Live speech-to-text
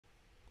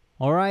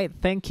Alright,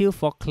 thank you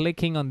for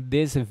clicking on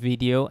this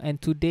video, and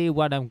today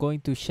what I'm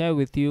going to share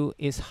with you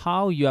is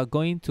how you are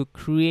going to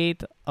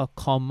create a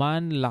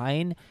command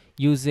line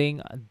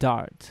using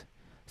Dart.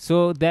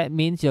 So that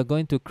means you're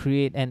going to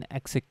create an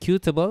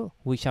executable,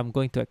 which I'm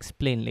going to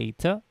explain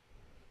later.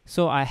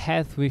 So I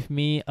have with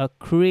me a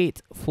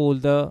create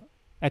folder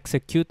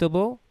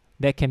executable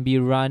that can be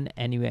run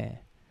anywhere.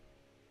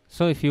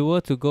 So if you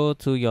were to go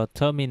to your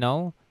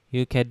terminal,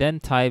 you can then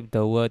type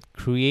the word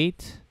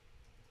create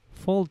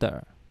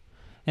folder.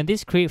 And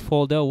this create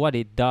folder, what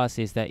it does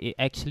is that it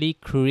actually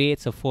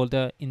creates a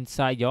folder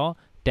inside your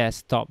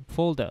desktop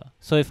folder.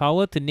 So if I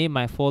were to name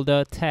my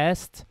folder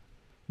test,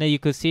 then you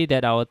could see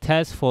that our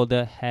test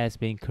folder has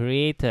been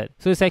created.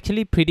 So it's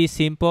actually pretty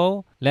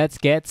simple. Let's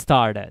get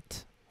started.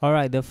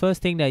 Alright, the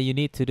first thing that you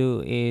need to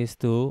do is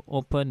to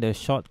open the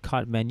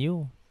shortcut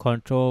menu,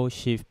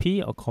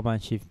 Ctrl+Shift+P or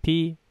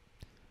Command+Shift+P,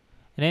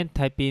 and then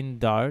type in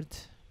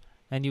Dart,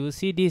 and you will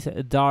see this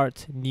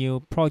Dart new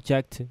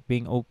project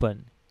being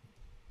opened.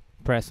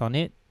 Press on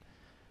it,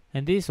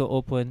 and this will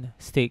open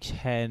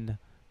Stagehand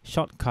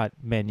shortcut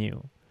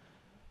menu.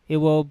 It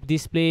will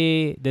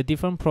display the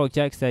different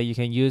projects that you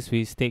can use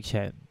with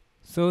Stagehand.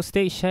 So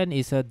Stagehand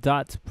is a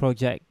Dart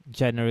project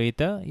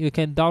generator. You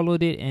can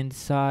download it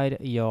inside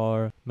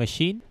your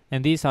machine,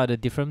 and these are the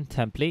different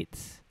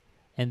templates,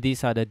 and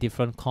these are the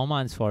different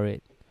commands for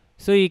it.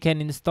 So you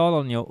can install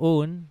on your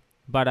own,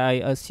 but I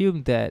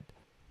assume that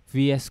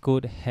VS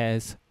Code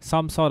has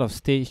some sort of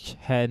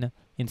Stagehand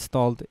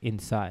installed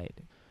inside.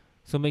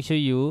 So make sure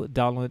you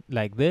download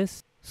like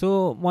this.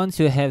 So once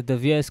you have the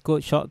VS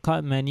Code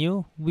shortcut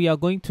menu, we are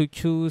going to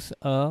choose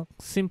a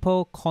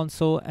simple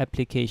console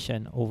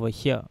application over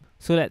here.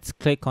 So let's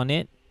click on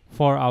it.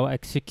 For our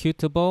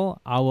executable,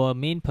 our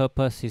main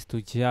purpose is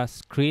to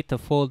just create a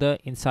folder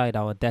inside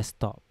our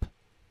desktop.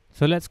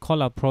 So let's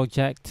call our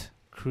project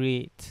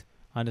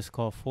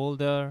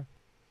create_folder,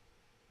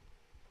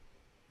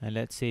 and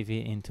let's save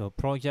it into a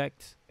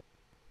project.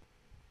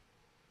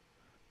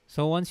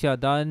 So once you are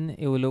done,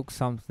 it will look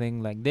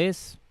something like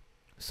this.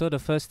 So the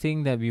first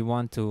thing that we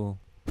want to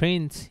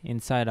print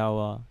inside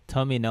our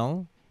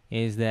terminal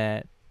is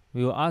that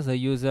we will ask the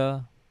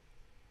user,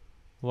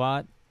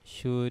 what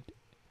should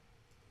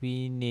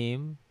we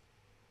name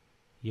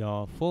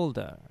your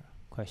folder? ?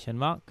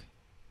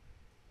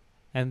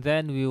 And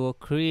then we will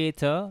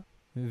create a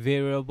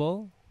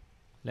variable,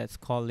 let's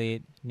call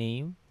it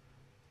name,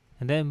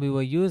 and then we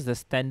will use the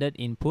standard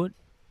input.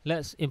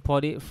 Let's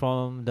import it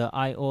from the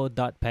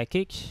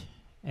io.package,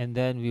 and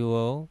then we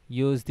will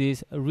use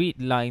this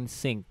read line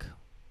sync.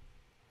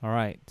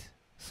 Alright,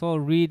 so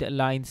read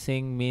line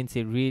sync means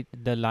it read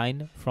the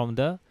line from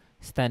the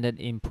standard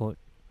input.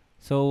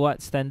 So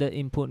what standard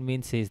input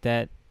means is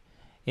that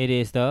it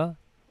is the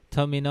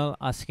terminal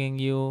asking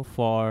you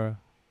for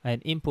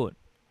an input.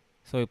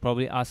 So it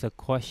probably asks a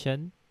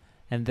question,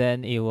 and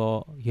then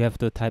you have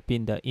to type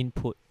in the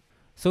input.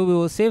 So we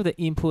will save the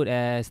input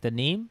as the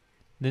name.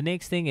 The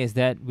next thing is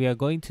that we are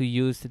going to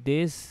use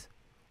this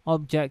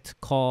object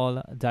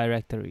called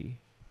directory.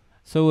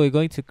 So we're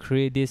going to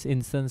create this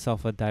instance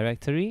of a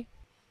directory,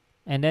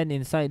 and then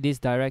inside this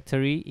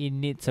directory it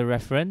needs a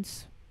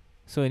reference,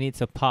 so it needs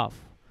a path.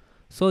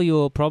 So you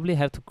will probably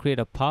have to create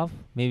a path,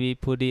 maybe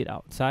put it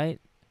outside.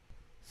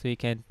 So you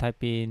can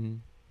type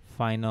in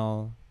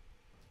final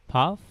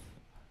path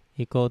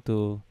equal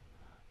to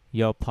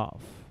your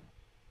path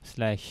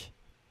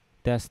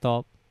 /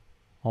 desktop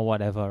or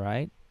whatever,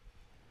 right?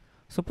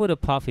 So put a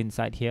path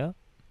inside here,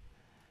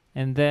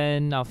 and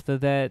then after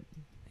that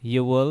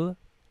you will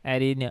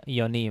add in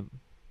your name,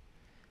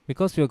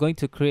 because we're going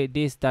to create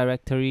this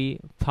directory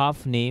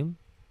path name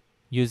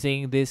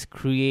using this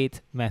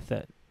create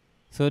method.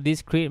 So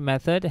this create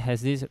method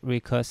has this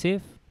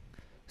recursive.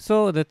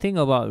 So the thing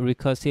about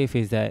recursive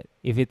is that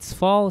if it's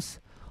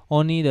false,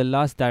 only the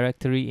last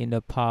directory in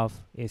the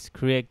path is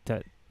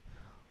created.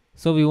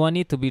 So we want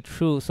it to be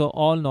true, so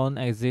all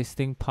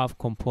non-existing path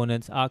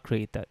components are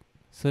created.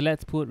 So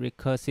let's put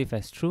recursive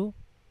as true.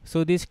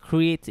 So this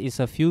create is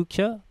a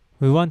future.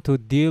 We want to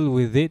deal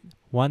with it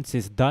once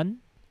it's done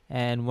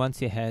and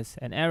once it has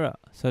an error.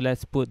 So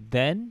let's put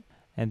then,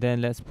 and then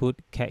let's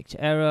put catch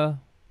error.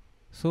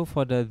 So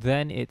for the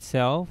then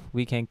itself,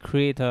 we can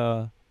create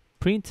a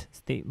print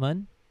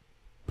statement,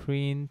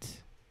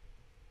 print,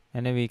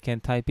 and then we can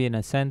type in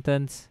a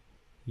sentence,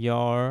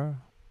 your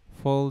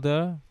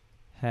folder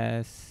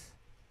has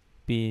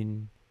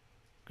been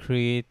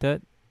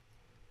created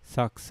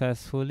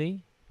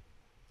successfully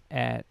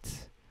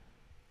at,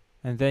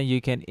 and then you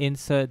can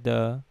insert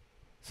the,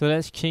 so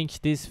let's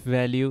change this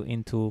value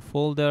into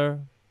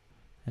folder,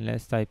 and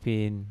let's type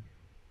in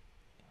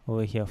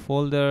over here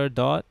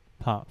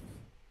folder.path.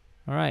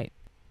 Alright,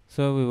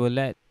 so we will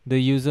let the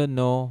user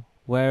know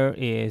where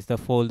is the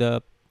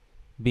folder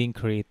being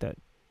created.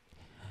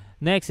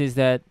 Next is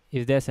that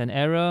if there's an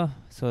error,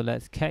 so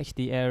let's catch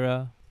the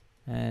error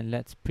and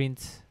let's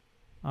print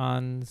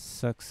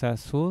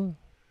unsuccessful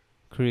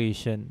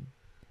creation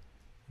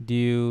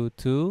due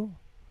to,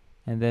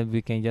 and then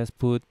we can just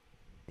put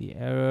the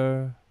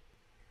error,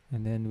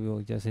 and then we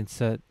will just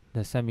insert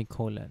the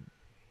semicolon.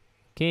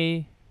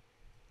 Okay,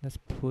 let's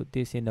put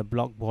this in the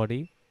block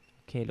body.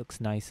 Okay, looks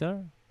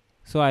nicer.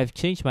 So I've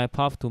changed my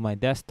path to my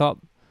desktop.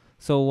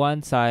 So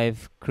once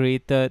I've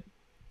created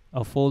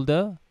a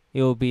folder,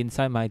 it will be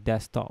inside my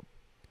desktop.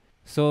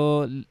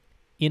 So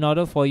in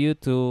order for you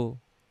to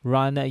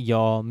run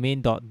your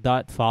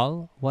main.dart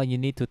file, what you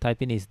need to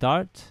type in is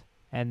dart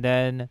and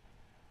then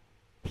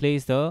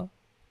place the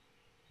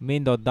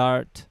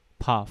main.dart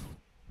path.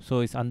 So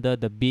it's under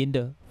the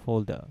bin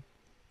folder,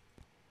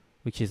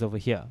 which is over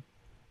here.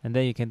 And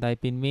then you can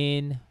type in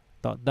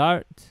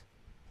main.dart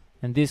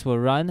and this will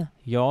run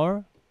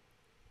your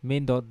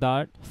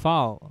main.dart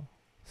file.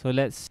 So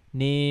let's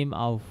name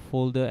our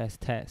folder as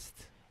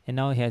test. And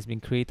now it has been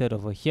created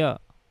over here.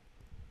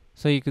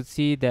 So you could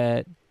see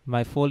that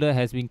my folder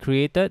has been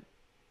created.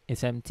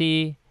 It's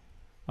empty.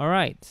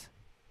 Alright.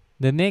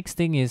 The next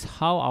thing is,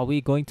 how are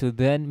we going to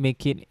then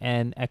make it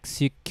an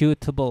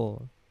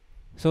executable?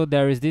 So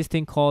there is this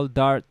thing called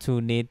Dart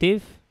to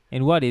native.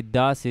 And what it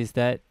does is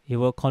that it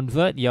will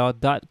convert your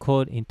Dart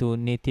code into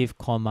native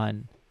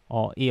command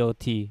or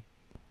AOT.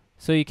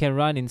 So you can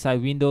run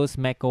inside Windows,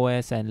 Mac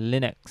OS and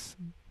Linux.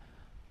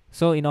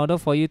 So in order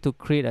for you to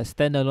create a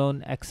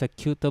standalone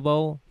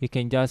executable, you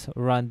can just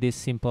run this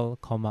simple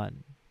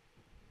command.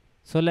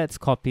 So let's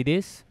copy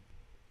this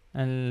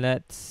and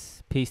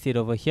let's paste it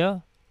over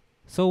here.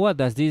 So what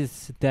does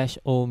this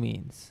 -o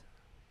means?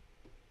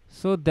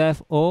 So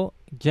 -o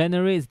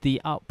generates the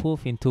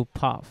output into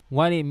path.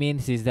 What it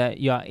means is that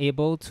you are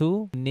able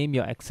to name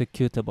your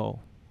executable,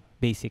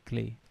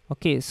 basically.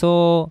 Okay,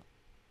 so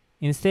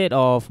instead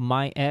of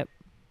my app,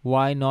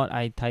 why not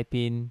I type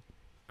in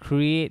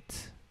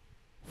create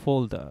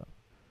folder.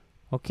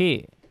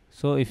 Okay,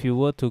 so if you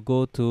were to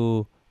go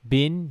to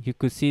bin, you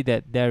could see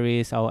that there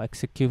is our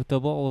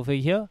executable over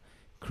here,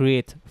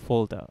 create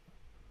folder.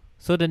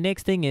 So the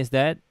next thing is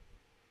that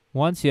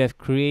once you have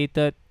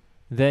created,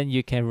 then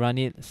you can run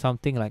it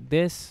something like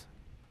this.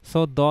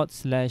 So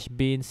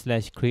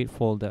 /bin/create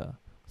folder.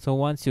 So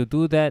once you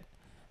do that,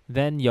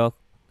 then your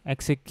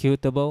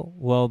executable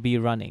will be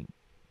running.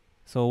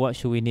 So what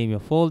should we name your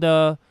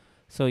folder?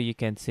 So you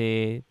can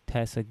say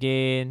test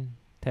again,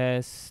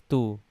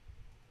 test2.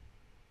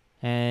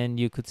 And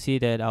you could see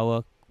that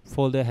our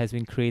folder has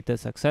been created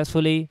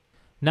successfully.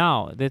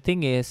 Now the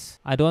thing is,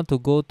 I don't want to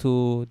go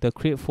to the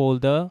create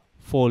folder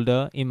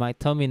in my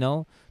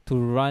terminal to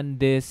run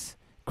this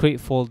create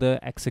folder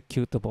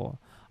executable.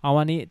 I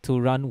want it to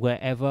run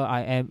wherever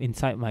I am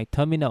inside my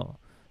terminal.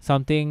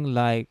 Something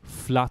like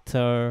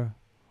Flutter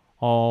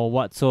or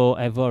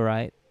whatsoever,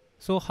 right?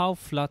 So how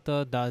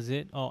Flutter does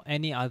it, or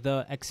any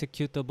other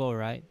executable,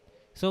 right?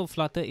 So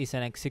Flutter is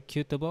an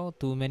executable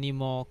to many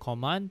more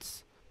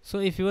commands. So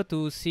if you were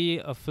to see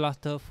a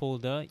Flutter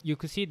folder, you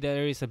could see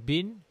there is a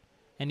bin,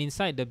 and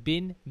inside the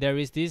bin there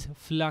is this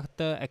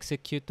Flutter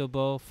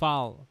executable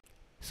file.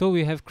 So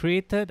we have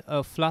created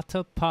a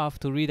Flutter path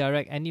to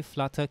redirect any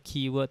Flutter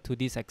keyword to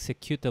this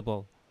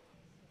executable.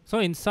 So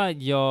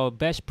inside your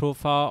bash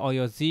profile or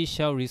your Z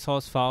shell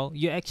resource file,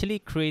 you actually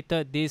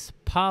created this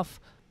path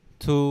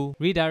to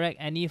redirect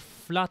any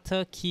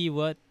Flutter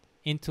keyword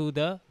into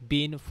the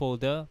bin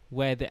folder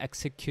where the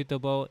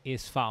executable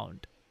is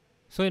found.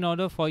 So in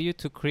order for you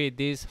to create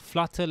this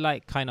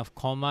Flutter-like kind of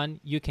command,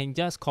 you can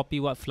just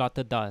copy what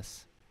Flutter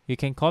does. You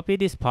can copy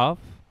this path.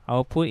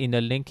 I'll put in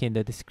the link in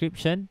the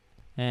description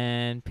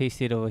and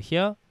paste it over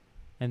here.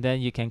 And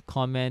then you can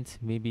comment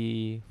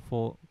maybe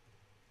for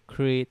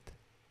create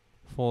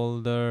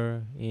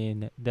folder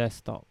in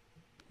desktop.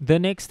 The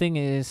next thing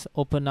is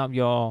open up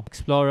your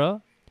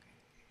Explorer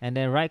and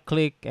then right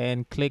click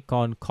and click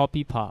on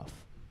copy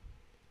path.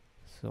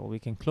 So we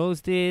can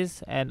close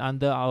this, and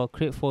under our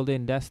create folder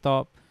in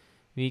desktop,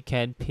 we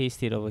can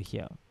paste it over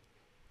here.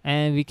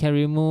 And we can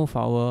remove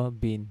our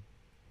bin.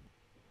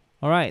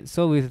 Alright,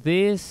 so with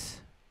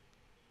this,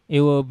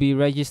 it will be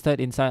registered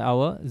inside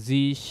our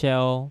Z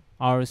shell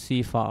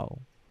RC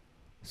file.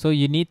 So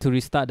you need to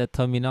restart the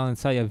terminal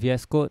inside your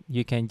VS Code.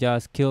 You can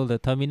just kill the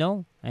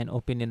terminal and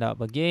open it up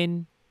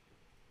again.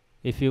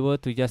 If you were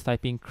to just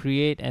type in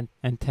create and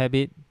tab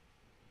it,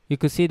 you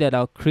could see that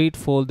our create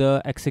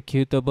folder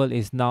executable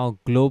is now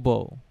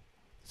global.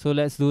 So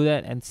let's do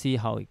that and see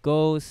how it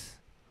goes.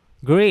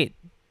 Great!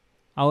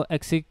 Our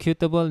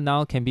executable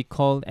now can be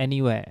called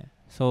anywhere.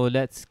 So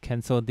let's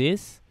cancel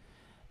this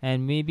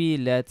and maybe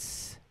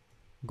let's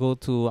go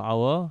to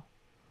our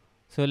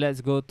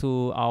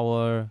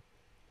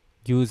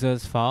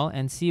users file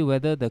and see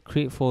whether the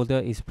create folder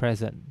is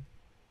present.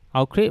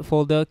 Our create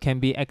folder can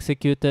be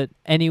executed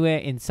anywhere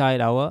inside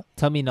our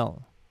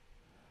terminal.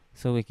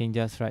 So we can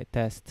just write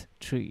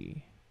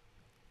test3.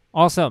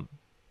 Awesome!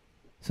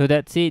 So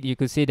that's it. You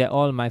could see that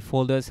all my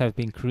folders have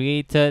been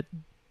created.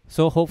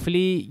 So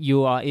hopefully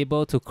you are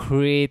able to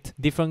create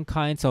different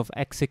kinds of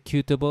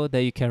executable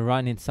that you can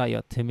run inside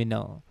your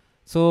terminal.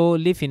 So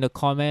leave in the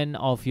comment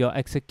of your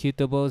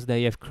executables that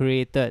you have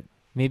created.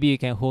 Maybe you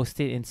can host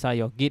it inside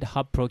your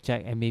GitHub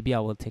project and maybe I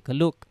will take a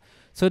look.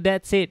 So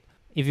that's it.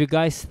 If you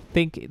guys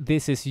think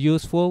this is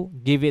useful,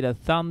 give it a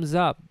thumbs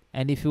up.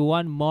 And if you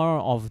want more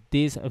of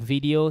these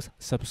videos,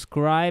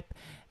 subscribe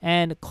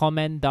and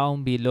comment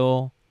down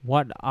below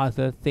what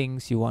other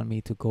things you want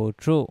me to go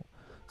through.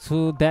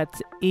 So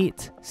that's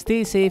it.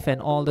 Stay safe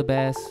and all the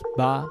best.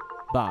 Bye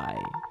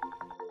bye.